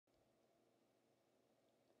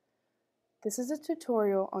This is a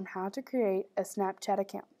tutorial on how to create a Snapchat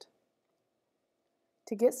account.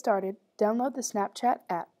 To get started, download the Snapchat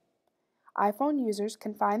app. iPhone users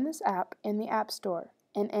can find this app in the App Store,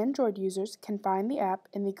 and Android users can find the app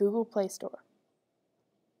in the Google Play Store.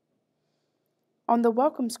 On the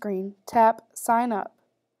welcome screen, tap Sign Up.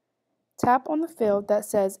 Tap on the field that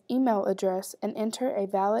says Email Address and enter a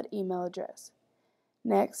valid email address.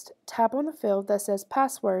 Next, tap on the field that says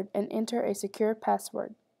Password and enter a secure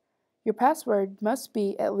password. Your password must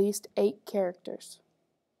be at least 8 characters.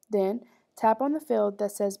 Then, tap on the field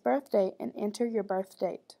that says Birthday and enter your birth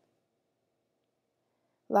date.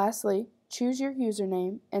 Lastly, choose your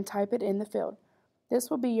username and type it in the field. This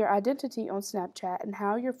will be your identity on Snapchat and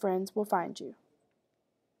how your friends will find you.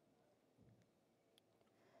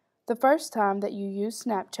 The first time that you use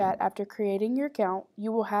Snapchat after creating your account,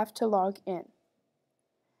 you will have to log in.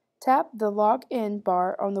 Tap the Log In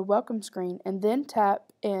bar on the welcome screen and then tap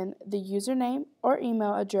in the username or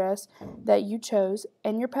email address that you chose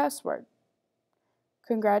and your password.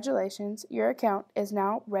 Congratulations, your account is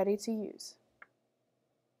now ready to use.